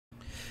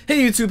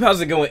Hey YouTube,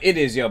 how's it going? It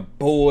is your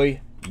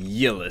boy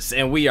Yilis,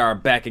 and we are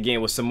back again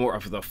with some more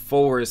of the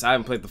Forest. I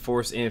haven't played the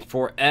Forest in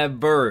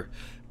forever,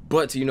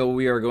 but you know what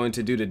we are going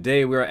to do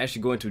today? We are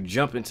actually going to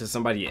jump into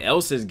somebody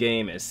else's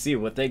game and see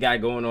what they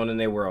got going on in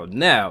their world.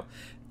 Now,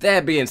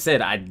 that being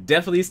said, I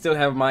definitely still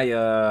have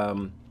my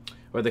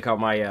what they call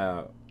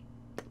my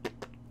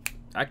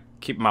I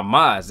keep my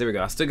mods. There we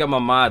go. I still got my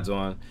mods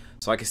on,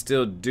 so I can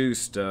still do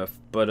stuff.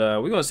 But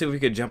we're gonna see if we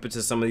could jump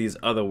into some of these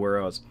other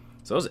worlds.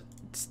 So it's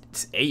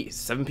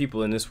 7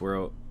 people in this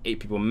world, 8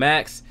 people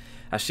max.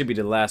 I should be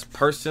the last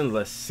person.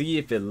 Let's see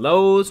if it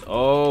loads.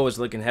 Oh, it's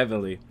looking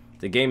heavenly.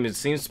 The game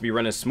seems to be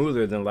running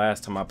smoother than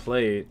last time I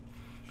played,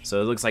 so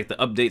it looks like the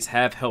updates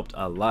have helped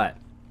a lot.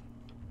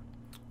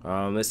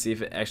 Let's see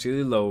if it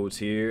actually loads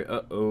here.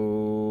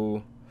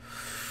 Uh-oh.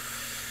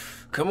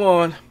 Come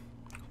on.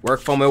 Work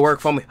for me, work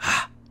for me.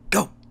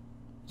 Go.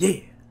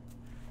 Yeah.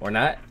 Or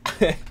not.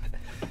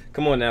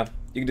 Come on now.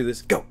 You can do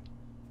this. Go.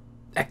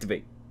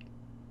 Activate.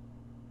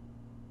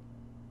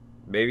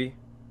 Baby.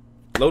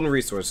 Loading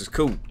resources.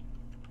 Cool.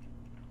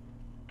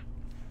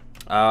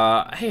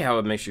 I hate how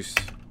it makes you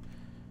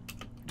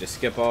just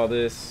skip all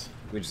this.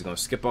 We're just gonna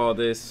skip all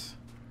this.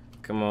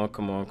 Come on,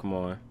 come on, come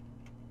on.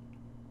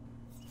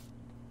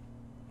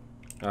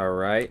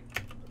 Alright.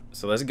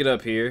 So let's get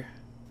up here.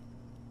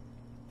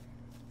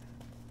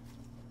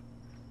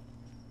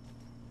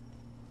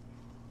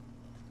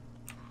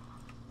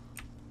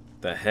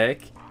 The heck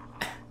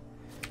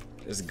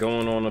is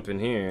going on up in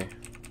here?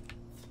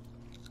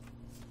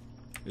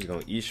 Just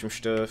gonna eat some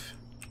stuff.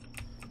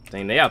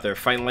 Dang, they out there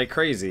fighting like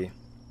crazy.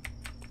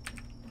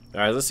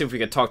 Alright, let's see if we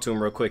can talk to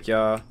him real quick,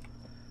 y'all.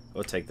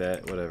 We'll take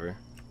that, whatever.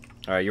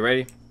 Alright, you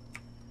ready?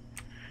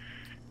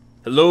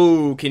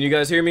 Hello, can you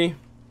guys hear me?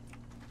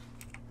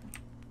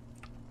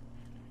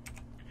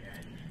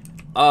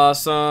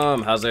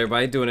 Awesome. How's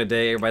everybody doing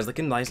today? Everybody's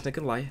looking nice,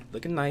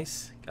 looking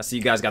nice. I see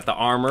you guys got the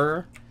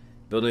armor.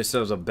 Building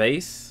yourselves a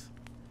base.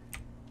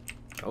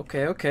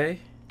 Okay, okay.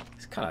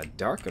 It's kind of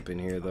dark up in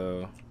here,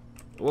 though.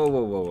 Whoa,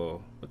 whoa, whoa,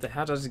 whoa. What the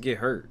hell does it get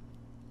hurt?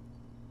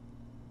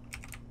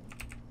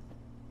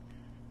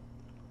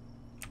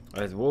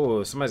 Alright,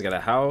 whoa, somebody's got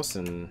a house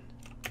and...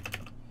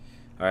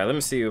 Alright, let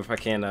me see if I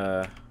can,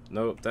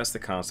 Nope, that's the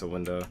console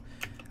window.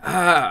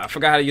 I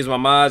forgot how to use my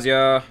mods,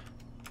 y'all.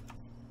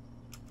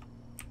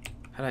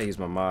 How do I use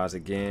my mods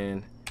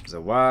again? Is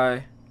it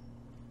Y?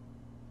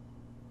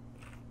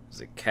 Is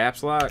it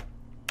caps lock?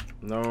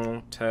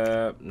 No.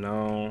 Tab.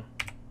 No.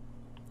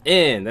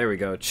 In. There we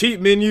go.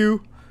 Cheat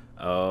menu.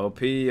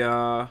 OP,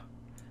 y'all.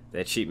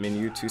 That cheat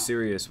menu too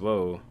serious.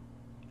 Whoa.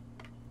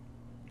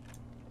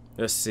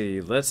 Let's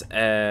see. Let's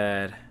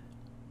add.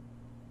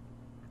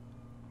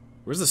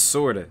 Where's the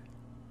sword at?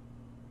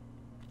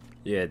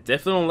 Yeah,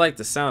 definitely don't like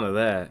the sound of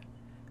that.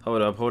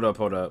 Hold up, hold up,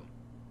 hold up.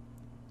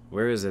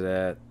 Where is it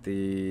at?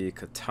 The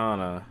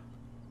katana.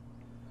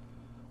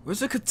 Where's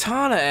the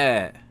katana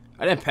at?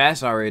 I didn't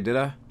pass already, did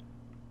I?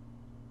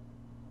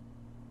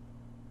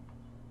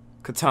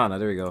 Katana,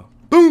 there we go.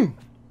 Boom!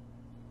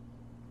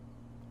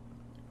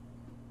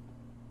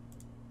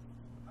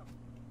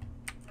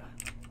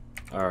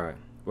 Alright.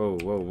 Whoa,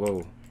 whoa,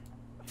 whoa.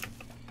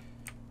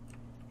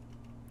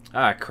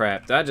 Ah,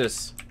 crap. That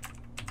just...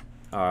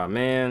 Aw,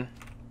 man.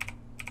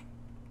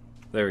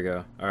 There we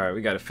go. Alright,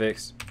 we got it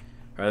fixed.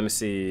 Alright, let me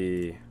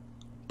see.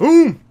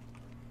 Boom!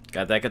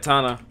 Got that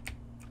katana.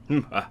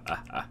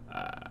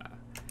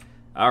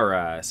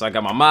 Alright, so I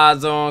got my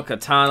mods on.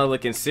 Katana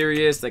looking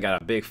serious. They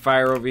got a big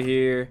fire over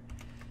here.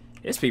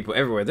 There's people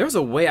everywhere. There's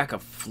a way I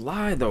could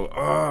fly, though.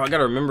 Oh, I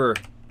gotta remember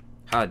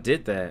how I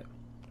did that.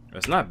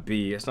 It's not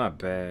B. It's not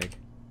bag.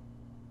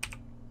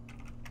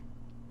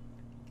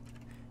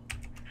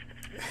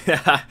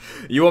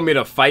 You want me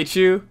to fight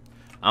you?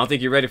 I don't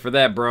think you're ready for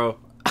that, bro.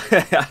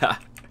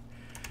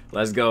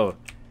 Let's go.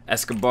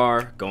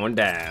 Escobar going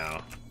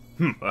down.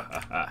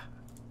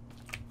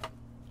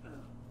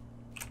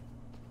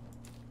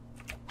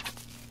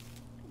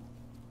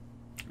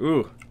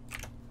 Ooh.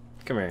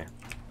 Come here.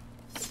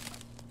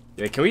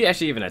 Yeah, can we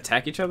actually even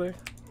attack each other?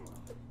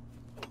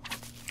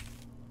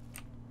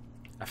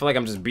 I feel like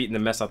I'm just beating the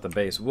mess out the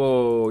base.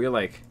 Whoa, you're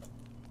like...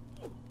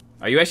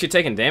 Are you actually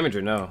taking damage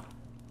or no?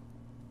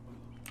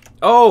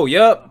 Oh,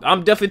 yep.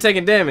 I'm definitely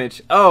taking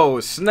damage. Oh,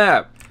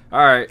 snap.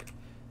 Alright.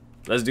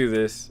 Let's do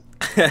this.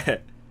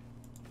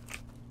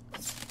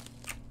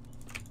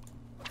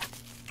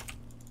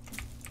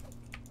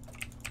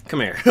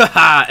 Come here.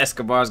 Haha,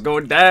 Escobar's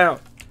going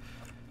down.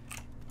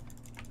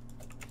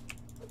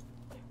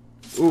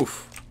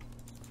 Oof.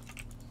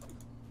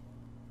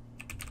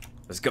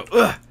 Let's go.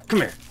 Ugh, come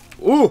here.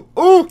 Ooh,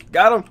 ooh,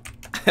 got him.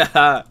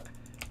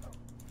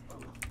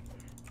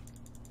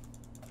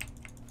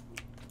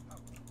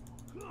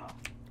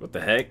 What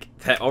the heck?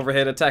 That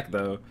overhead attack,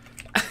 though.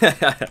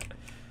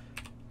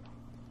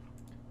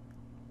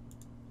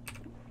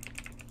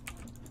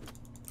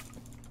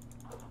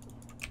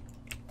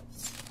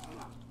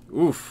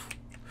 Oof.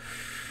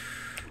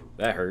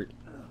 That hurt.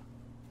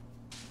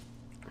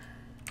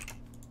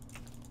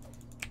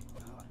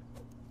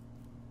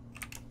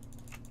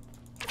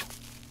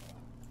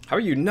 How are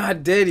you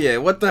not dead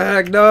yet? What the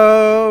heck?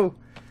 No!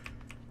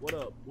 What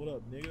up,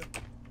 nigga?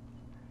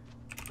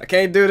 I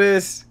can't do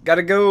this.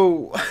 Gotta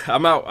go.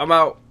 I'm out. I'm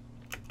out.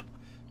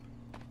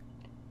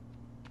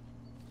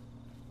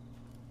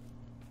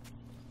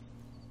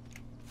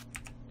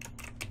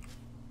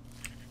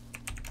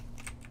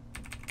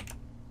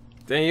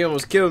 Dang, he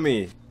almost killed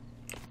me.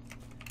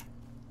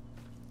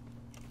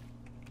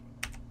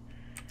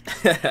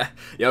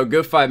 Yo,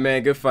 good fight,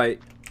 man. Good fight.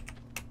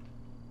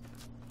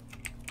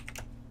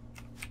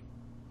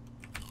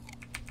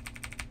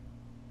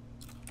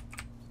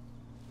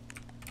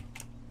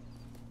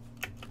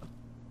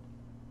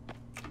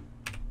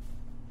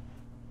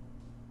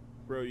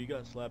 Bro, you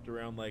got slapped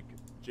around like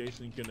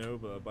Jason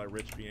Canova by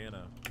Rich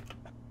Piano.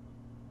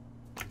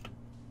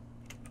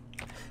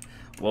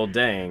 Well,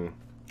 dang.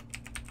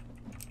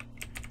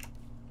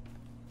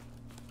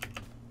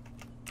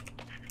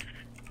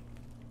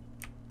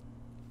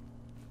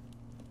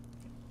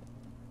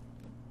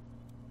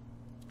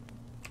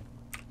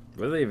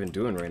 What are they even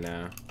doing right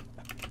now?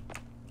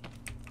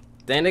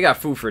 Dang, they got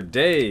food for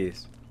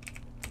days.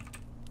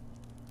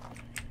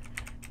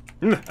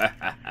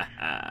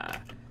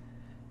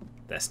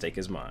 That steak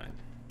is mine.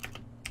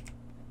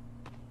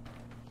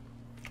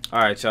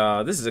 Alright,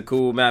 y'all. This is a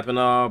cool map and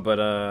all,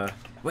 but,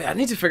 wait, I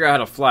need to figure out how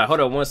to fly.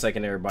 Hold on one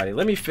second, everybody.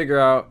 Let me figure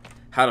out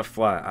how to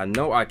fly. I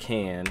know I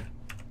can.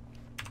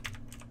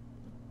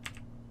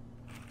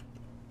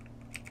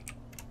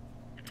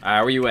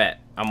 Alright, where you at?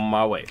 I'm on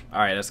my way.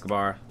 Alright,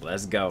 Escobar.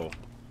 Let's go.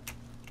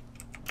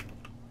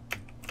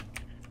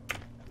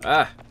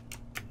 Ah.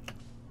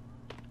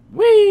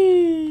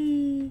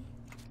 Whee!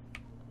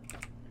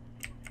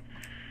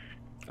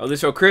 Oh,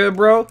 this your crib,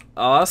 bro?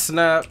 Oh,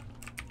 snap.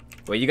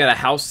 Wait, you got a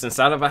house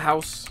inside of a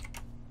house?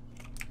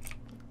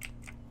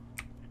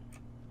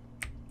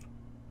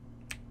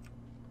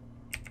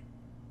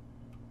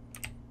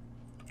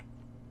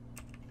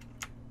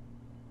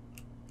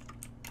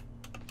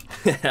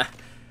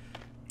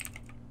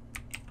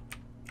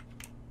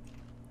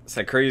 It's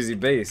a crazy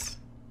base.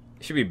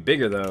 It should be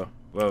bigger, though.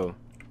 Whoa.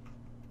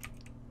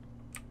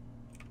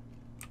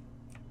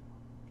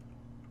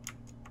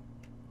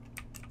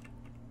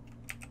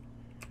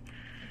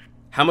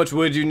 How much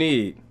wood you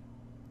need?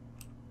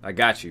 I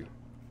got you.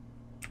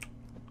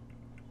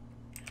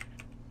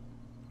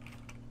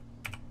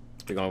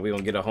 We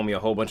gonna get a homie a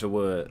whole bunch of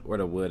wood. Where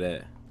the wood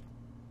at?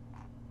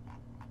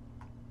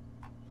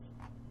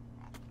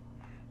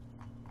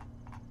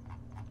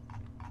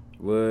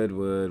 Wood,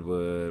 wood,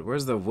 wood.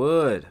 Where's the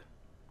wood?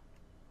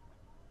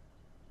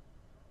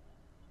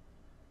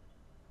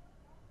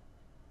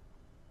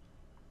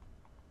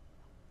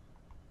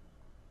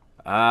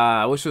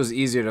 Ah, I wish it was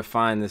easier to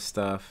find this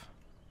stuff.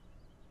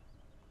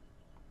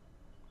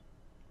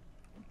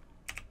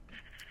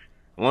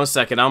 One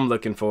second, I'm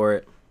looking for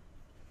it.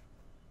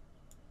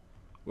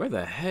 Where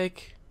the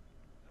heck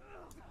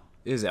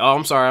is it? Oh,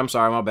 I'm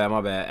sorry, my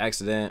bad.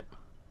 Accident.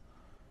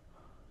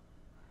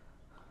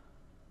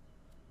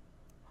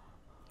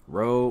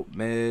 Rope,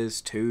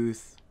 mez,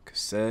 tooth,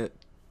 cassette.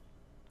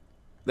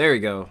 There we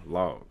go,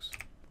 logs.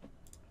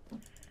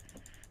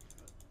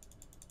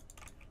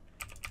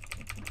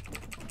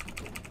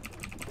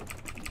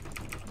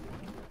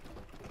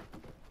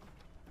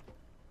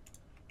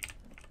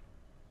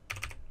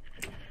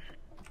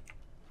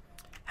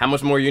 How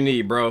much more you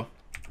need, bro?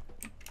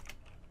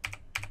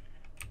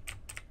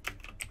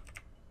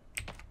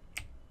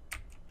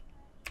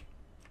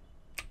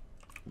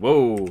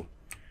 Whoa.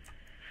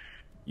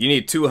 You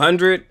need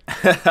 200?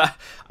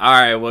 All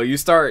right, well, you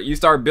start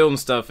building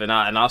stuff and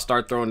I'll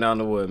start throwing down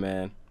the wood,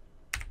 man.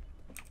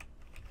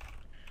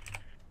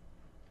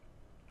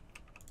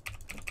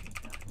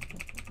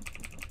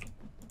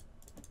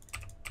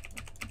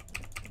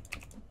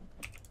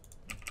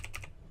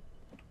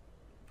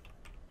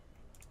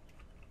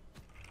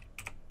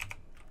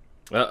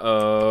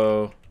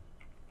 Uh-oh.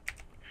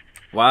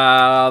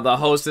 Wow, the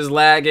host is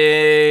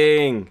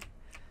lagging.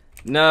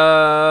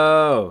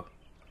 No.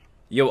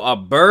 Yo, a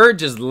bird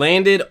just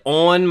landed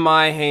on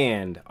my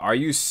hand. Are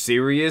you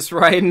serious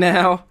right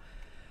now?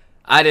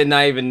 I did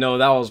not even know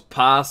that was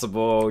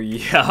possible.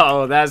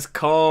 Yo, that's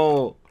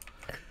cold.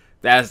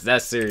 That's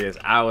serious.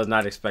 I was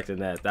not expecting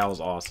that. That was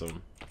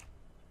awesome.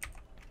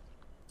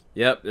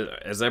 Yep.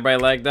 Is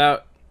everybody lagged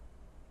out?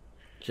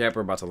 Yep,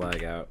 we're about to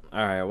lag out.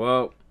 Alright,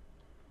 well.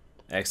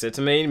 Exit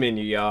to main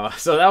menu, y'all.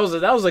 So that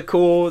was a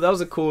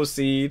cool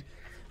seed.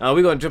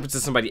 We're gonna jump into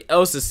somebody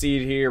else's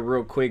seed here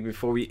real quick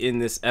before we end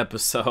this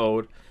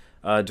episode.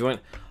 Join.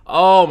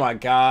 Oh my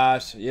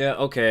gosh. Yeah.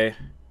 Okay.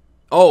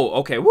 Oh.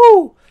 Okay.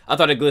 Woo. I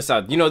thought it glitched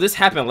out. You know, this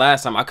happened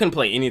last time. I couldn't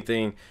play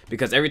anything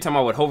because every time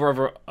I would hover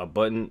over a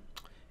button,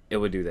 it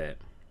would do that.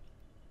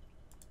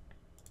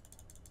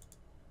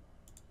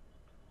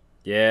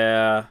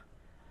 Yeah.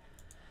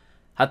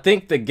 I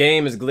think the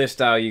game is glitched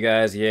out, you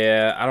guys.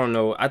 Yeah, I don't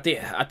know. I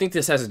think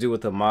this has to do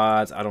with the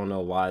mods. I don't know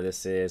why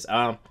this is.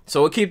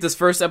 So we'll keep this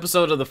first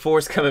episode of The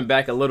Force coming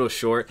back a little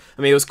short.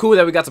 I mean, it was cool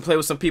that we got to play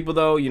with some people,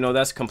 though. You know,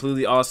 that's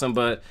completely awesome.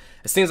 But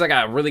it seems like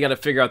I really got to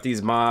figure out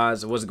these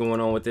mods, what's going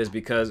on with this,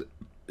 because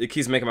it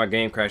keeps making my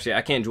game crash. Yeah,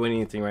 I can't join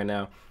anything right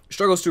now.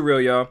 Struggle's too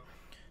real, y'all.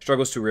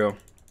 Struggle's too real.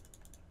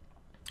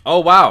 Oh,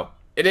 wow.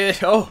 It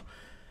is.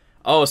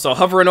 Oh, so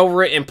hovering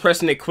over it and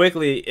pressing it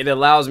quickly, it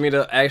allows me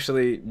to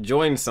actually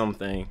join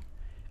something.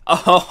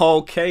 Oh,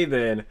 okay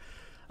then.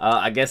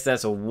 I guess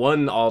that's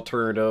one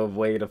alternative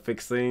way to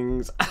fix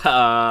things.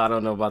 I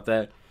don't know about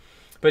that.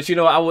 But you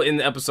know, I will end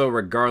the episode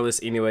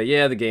regardless anyway.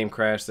 Yeah, the game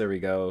crashed. There we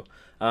go.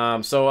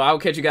 So I will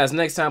catch you guys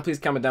next time. Please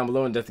comment down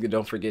below and definitely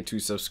don't forget to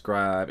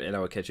subscribe. And I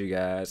will catch you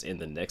guys in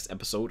the next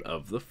episode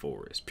of The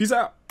Forest. Peace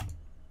out.